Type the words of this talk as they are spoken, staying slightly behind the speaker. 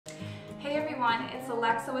Hey everyone, it's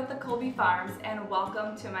Alexa with the Kolbe Farms and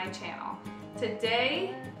welcome to my channel.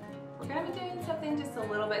 Today we're going to be doing something just a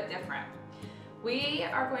little bit different. We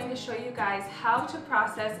are going to show you guys how to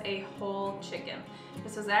process a whole chicken.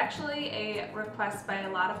 This was actually a request by a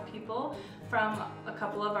lot of people from a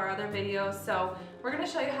couple of our other videos, so we're going to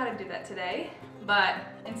show you how to do that today. But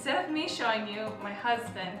instead of me showing you, my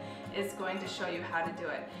husband is going to show you how to do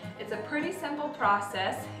it. It's a pretty simple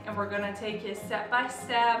process and we're going to take you step by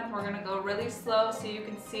step. We're going to go really slow so you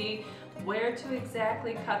can see where to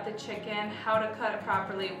exactly cut the chicken, how to cut it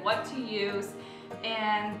properly, what to use,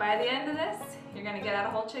 and by the end of this you're going to get out a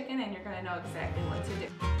whole chicken and you're going to know exactly what to do.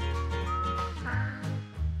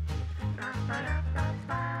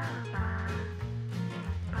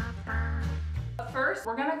 First,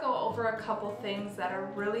 we're going to go over a couple things that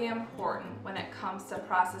are really important when it comes to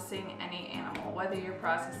processing any animal, whether you're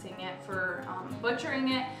processing it for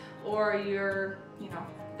butchering it or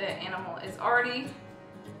the animal is already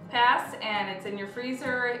passed and it's in your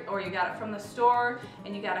freezer, or you got it from the store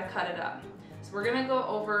and you got to cut it up. So we're going to go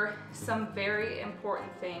over some very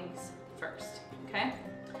important things first, okay?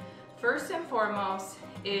 First and foremost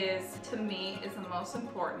is, to me, is the most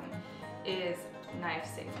important, is knife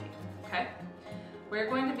safety, okay? We're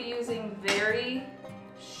going to be using very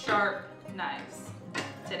sharp knives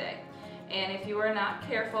today. And if you are not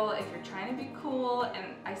careful, if you're trying to be cool, and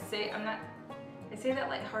I say that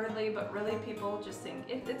lightheartedly, but really people just think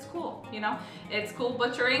it's cool, you know? It's cool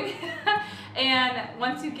butchering. And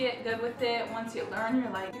once you get good with it, once you learn,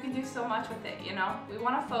 you're like, you can do so much with it, you know? We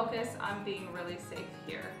want to focus on being really safe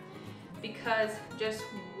here, because just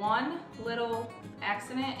one little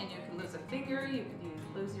accident and you can lose a finger, you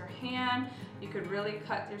could lose your hand, you could really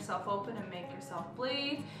cut yourself open and make yourself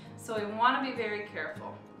bleed. So we want to be very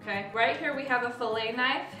careful, okay? Right here we have a fillet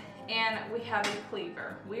knife and we have a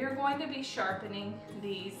cleaver. We are going to be sharpening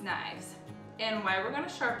these knives. And why we're going to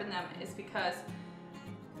sharpen them is because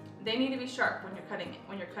they need to be sharp when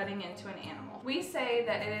you're cutting into an animal. We say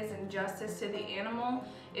that it is injustice to the animal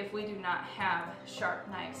if we do not have sharp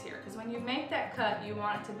knives here, because when you make that cut, you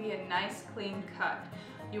want it to be a nice clean cut.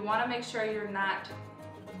 You want to make sure you're not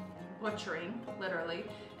butchering, literally,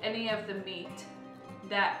 any of the meat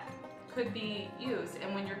that could be used.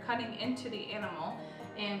 And when you're cutting into the animal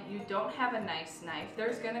and you don't have a nice knife,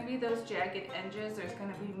 there's going to be those jagged edges, there's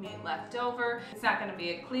going to be meat left over. It's not going to be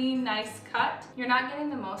a clean, nice cut. You're not getting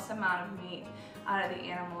the most amount of meat out of the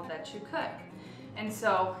animal that you could. And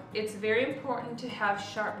so it's very important to have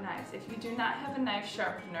sharp knives. If you do not have a knife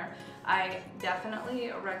sharpener, I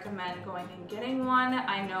definitely recommend going and getting one.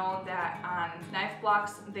 I know that on knife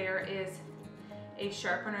blocks there is a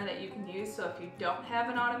sharpener that you can use, so if you don't have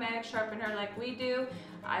an automatic sharpener like we do,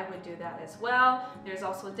 I would do that as well. There's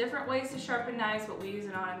also different ways to sharpen knives, but we use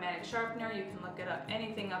an automatic sharpener. You can look it up,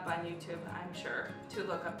 anything up on YouTube, I'm sure, to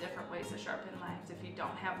look up different ways to sharpen knives if you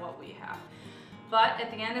don't have what we have. But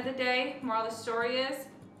at the end of the day, moral of the story is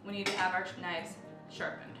we need to have our knives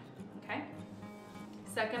sharpened, okay?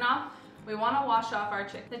 Second off, we want to wash off our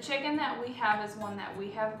chicken. The chicken that we have is one that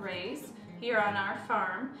we have raised here on our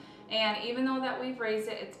farm. And even though that we've raised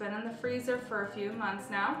it, it's been in the freezer for a few months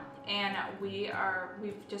now. And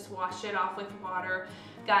we've just washed it off with water,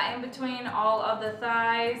 got in between all of the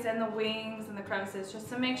thighs and the wings and the crevices just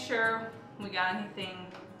to make sure we got anything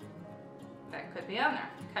that could be on there,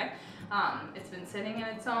 okay? It's been sitting in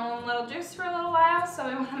its own little juice for a little while, so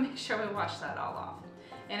we want to make sure we wash that all off,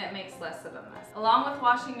 and it makes less of a mess. Along with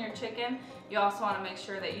washing your chicken, you also want to make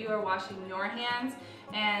sure that you are washing your hands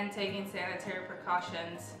and taking sanitary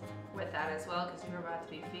precautions with that as well, because you're about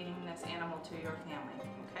to be feeding this animal to your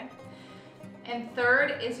family, okay? And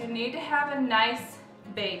third is you need to have a nice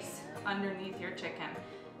base underneath your chicken.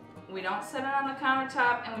 We don't set it on the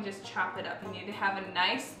countertop and we just chop it up. You need to have a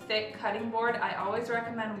nice thick cutting board. I always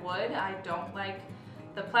recommend wood. I don't like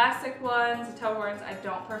the plastic ones, the toe ones. I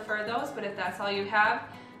don't prefer those, but if that's all you have,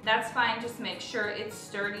 that's fine. Just make sure it's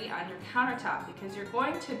sturdy on your countertop, because you're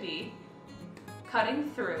going to be cutting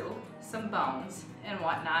through some bones and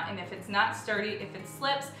whatnot. And if it's not sturdy, if it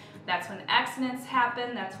slips, that's when accidents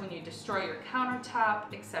happen. That's when you destroy your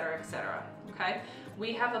countertop, etc., etc. Okay?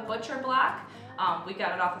 We have a butcher block. We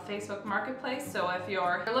got it off of Facebook Marketplace, so if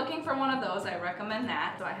you're looking for one of those, I recommend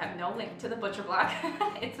that. So I have no link to the butcher block.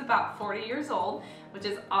 It's about 40 years old, which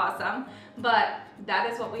is awesome, but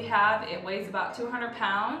that is what we have. It weighs about 200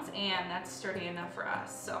 pounds, and that's sturdy enough for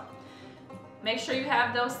us. So make sure you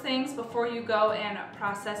have those things before you go and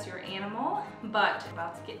process your animal, but we're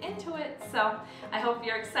about to get into it. So I hope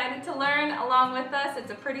you're excited to learn along with us. It's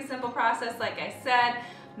a pretty simple process, like I said.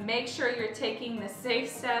 Make sure you're taking the safe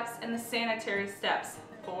steps and the sanitary steps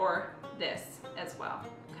for this as well,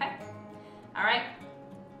 okay? All right,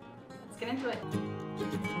 let's get into it.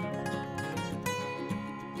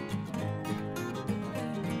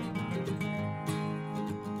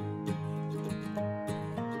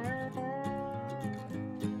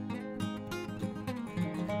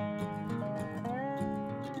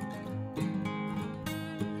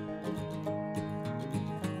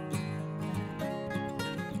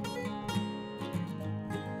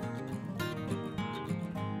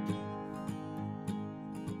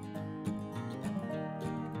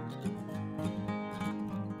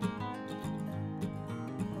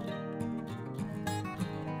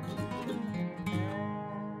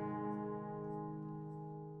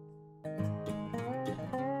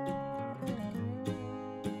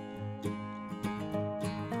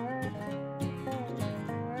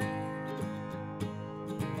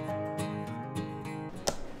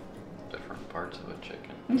 Parts of a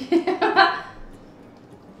chicken. Yeah.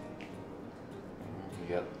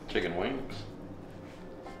 You got chicken wings.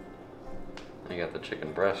 You got the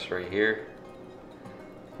chicken breast right here.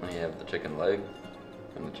 Then you have the chicken leg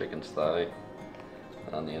and the chicken's thigh.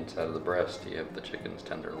 And on the inside of the breast, you have the chicken's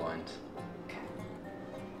tenderloins. Okay.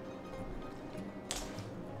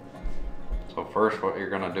 So first, what you're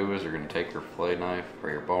gonna do is you're gonna take your fillet knife or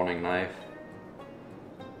your boning knife,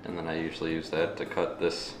 and then I usually use that to cut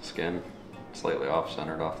this skin slightly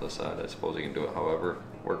off-centered off the side. I suppose you can do it however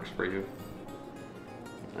works for you.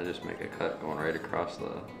 I just make a cut going right across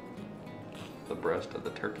the breast of the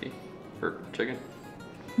turkey or chicken.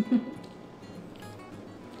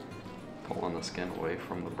 Pulling the skin away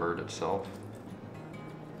from the bird itself.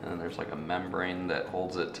 And then there's like a membrane that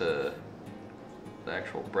holds it to the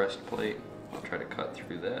actual breastplate. I'll try to cut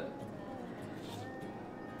through that.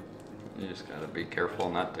 You just gotta be careful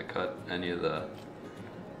not to cut any of the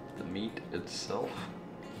meat itself.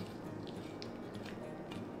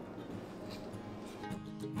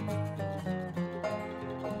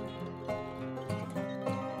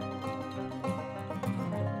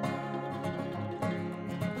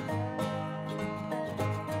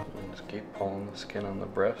 Just keep pulling the skin on the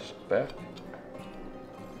breast back.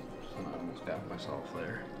 So I almost got myself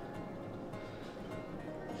there.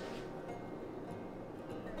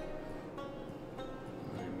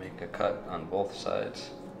 And make a cut on both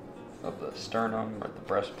sides of the sternum or the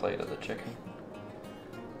breastplate of the chicken.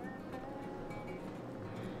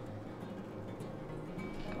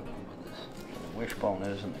 The wishbone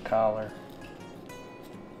is in the collar.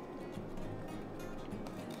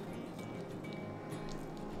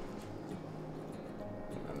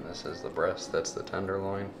 And this is the breast, that's the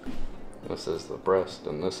tenderloin. This is the breast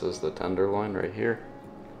and this is the tenderloin right here.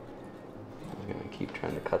 I'm gonna keep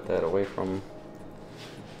trying to cut that away from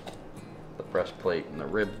the breastplate and the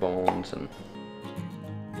rib bones and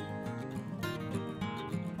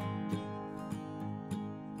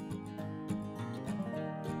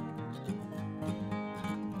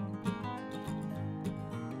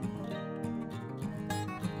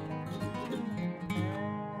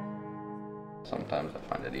sometimes I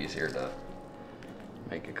find it easier to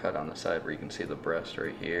make a cut on the side where you can see the breast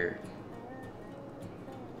right here.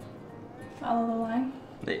 Follow the line?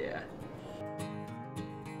 Yeah.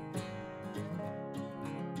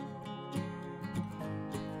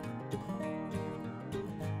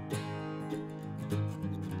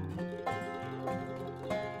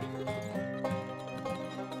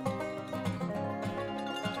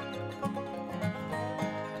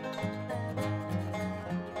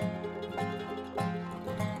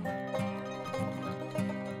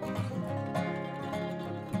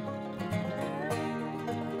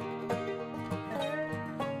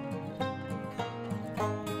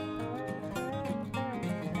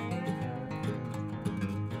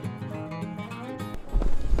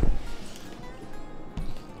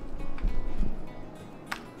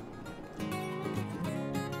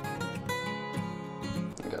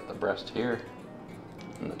 Breast here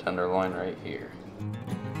and the tenderloin right here.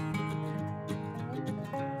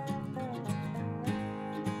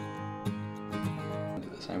 Do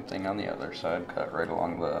the same thing on the other side, cut right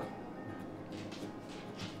along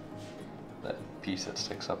that piece that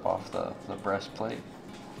sticks up off the breastplate.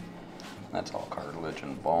 That's all cartilage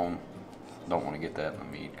and bone. Don't want to get that in the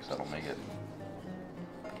meat because that'll give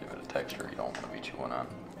it a texture you don't want to be chewing on.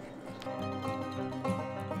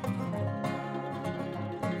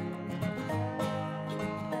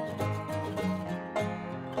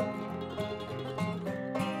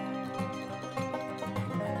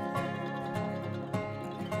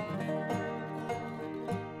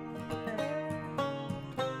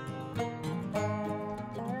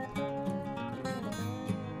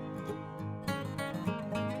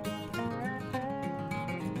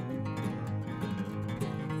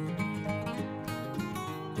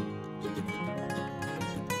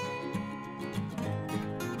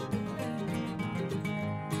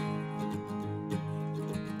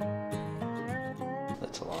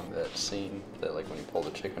 that seam that, like when you pull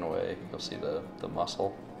the chicken away, you'll see the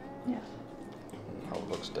muscle. Yeah. And how it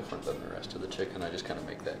looks different than the rest of the chicken. I just kind of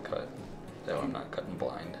make that cut. That way I'm not cutting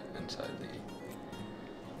blind inside the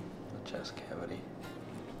chest cavity.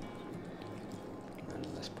 And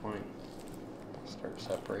at this point, I'll start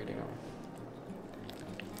separating them.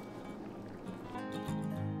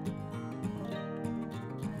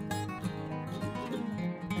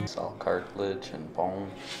 It's all cartilage and bone.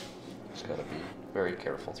 Just gotta be very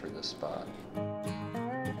careful through this spot.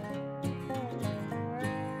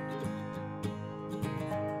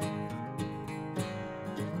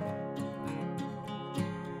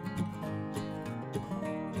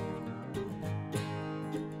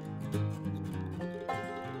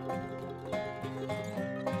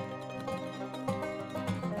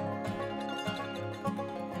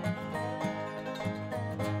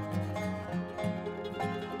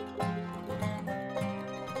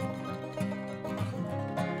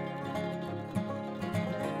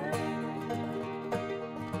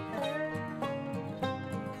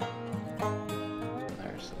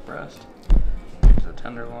 Breast. Here's the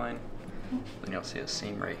tenderloin. Then you'll see a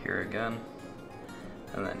seam right here again.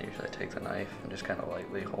 And then usually I take the knife and just kind of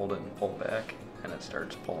lightly hold it and pull back, and it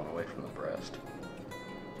starts pulling away from the breast.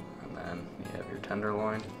 And then you have your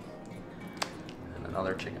tenderloin and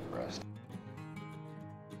another chicken breast.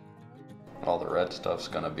 All the red stuff's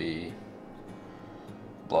gonna be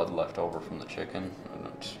blood left over from the chicken, and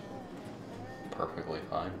it's perfectly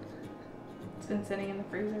fine. It's been sitting in the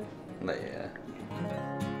freezer. Yeah.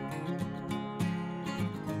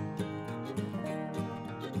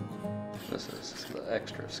 This is the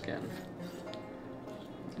extra skin.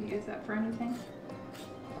 Do you use that for anything?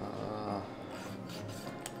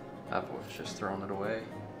 I've always just thrown it away.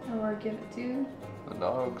 Or give it to The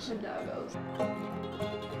dogs. the doggos.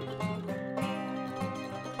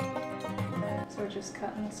 So we're just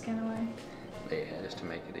cutting the skin away? Yeah, just to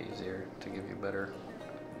make it easier, to give you better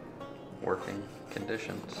working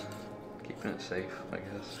conditions. Keeping it safe, I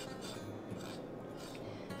guess.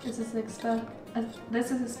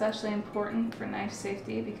 This is especially important for knife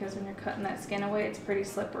safety because when you're cutting that skin away, it's pretty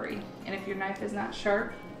slippery. And if your knife is not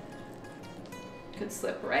sharp, it could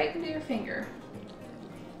slip right into your finger.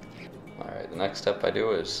 Alright, the next step I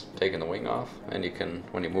do is taking the wing off, and you can,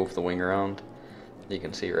 when you move the wing around, you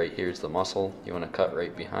can see right here's the muscle you want to cut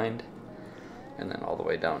right behind, and then all the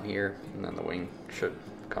way down here, and then the wing should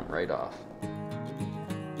come right off.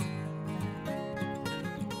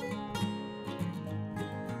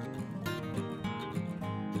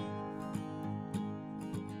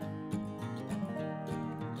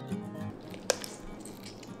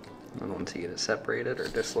 And once you get it separated or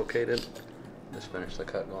dislocated, just finish the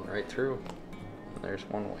cut going right through, and there's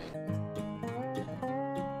one wing.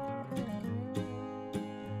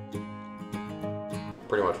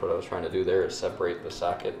 Pretty much what I was trying to do there is separate the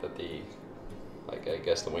socket that I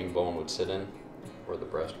guess the wing bone would sit in, where the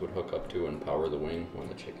breast would hook up to and power the wing when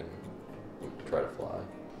the chicken would try to fly.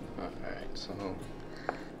 Alright, so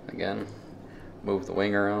again, move the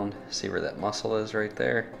wing around, see where that muscle is right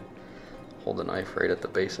there. Hold the knife right at the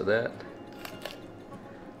base of that.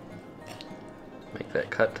 Make that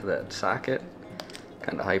cut to that socket,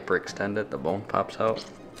 kind of hyperextend it, the bone pops out.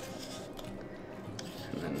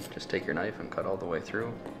 And then just take your knife and cut all the way through,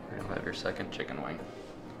 and you'll have your second chicken wing.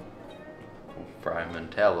 We'll fry them in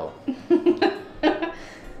tallow.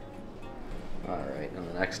 Alright, and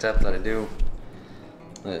the next step that I do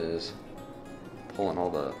is pulling all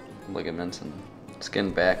the ligaments and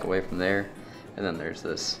skin back away from there, and then there's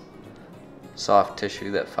this soft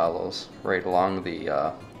tissue that follows right along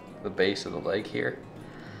the base of the leg here.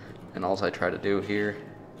 And all I try to do here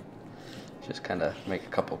is just kind of make a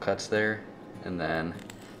couple cuts there, and then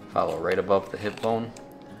follow right above the hip bone,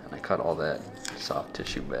 and I cut all that soft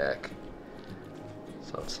tissue back.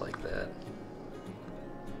 So it's like that.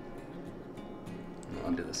 And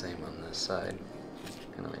I'll do the same on this side.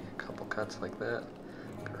 Kind of make a couple cuts like that,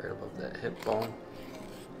 go right above that hip bone.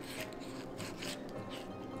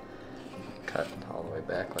 Cut all the way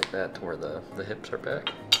back like that to where the hips are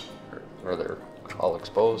back, or they're all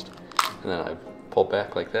exposed. And then I pull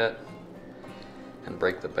back like that and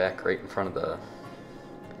break the back right in front of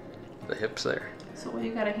the hips there. So what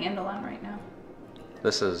you got a handle on right now?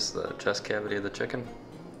 This is the chest cavity of the chicken.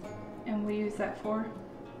 And we use that for?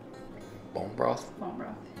 Bone broth. Bone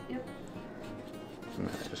broth, yep. And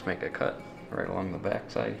then I just make a cut right along the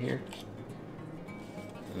back side here.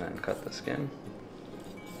 And then cut the skin.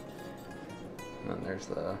 And then there's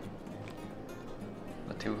the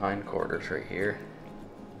two hind quarters right here.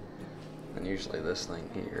 And usually this thing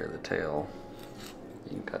here, the tail,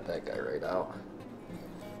 you can cut that guy right out.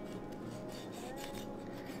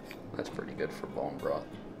 That's pretty good for bone broth.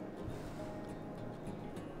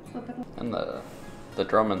 Flip it. And the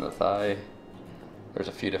drum and the thigh, there's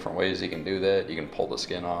a few different ways you can do that. You can pull the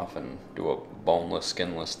skin off and do a boneless,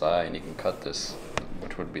 skinless thigh, and you can cut this,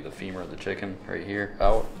 which would be the femur of the chicken right here,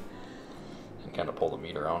 out, and kind of pull the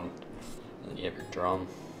meat around. And then you have your drum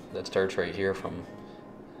that starts right here from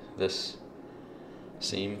this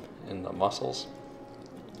seam in the muscles.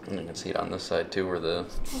 And you can see it on this side too, where the,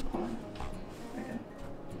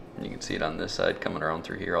 you can see it on this side coming around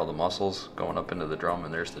through here, all the muscles going up into the drum,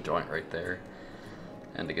 and there's the joint right there.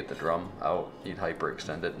 And to get the drum out, you'd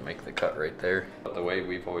hyperextend it and make the cut right there. But the way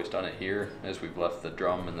we've always done it here is we've left the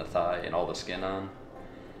drum and the thigh and all the skin on,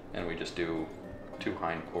 and we just do 2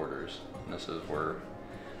 hindquarters. And this is where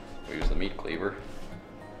we use the meat cleaver,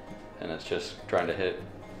 and it's just trying to hit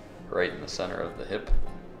right in the center of the hip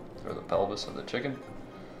or the pelvis of the chicken,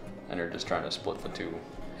 and you're just trying to split the 2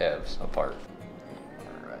 halves apart.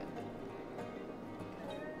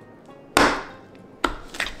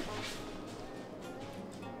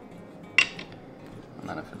 And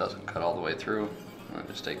then if it doesn't cut all the way through, then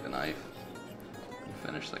just take the knife and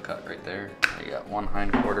finish the cut right there. You got 1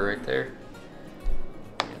 hindquarter right there.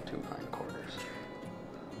 You got 2 hindquarters.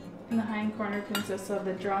 And the hind corner consists of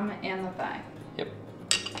the drum and the thigh. Yep.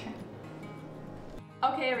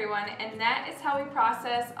 Okay everyone, and that is how we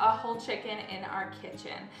process a whole chicken in our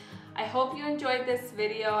kitchen. I hope you enjoyed this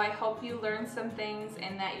video. I hope you learned some things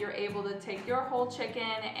and that you're able to take your whole chicken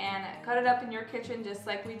and cut it up in your kitchen just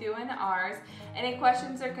like we do in ours. Any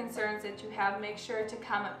questions or concerns that you have, make sure to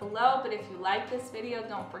comment below. But if you like this video,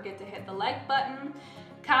 don't forget to hit the like button.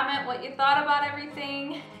 Comment what you thought about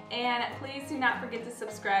everything, and please do not forget to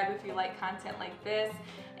subscribe if you like content like this,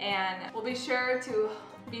 and we'll be sure to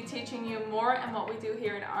be teaching you more on what we do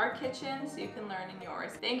here in our kitchen so you can learn in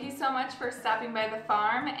yours. Thank you so much for stopping by the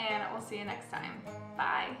farm, and we'll see you next time.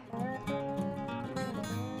 Bye.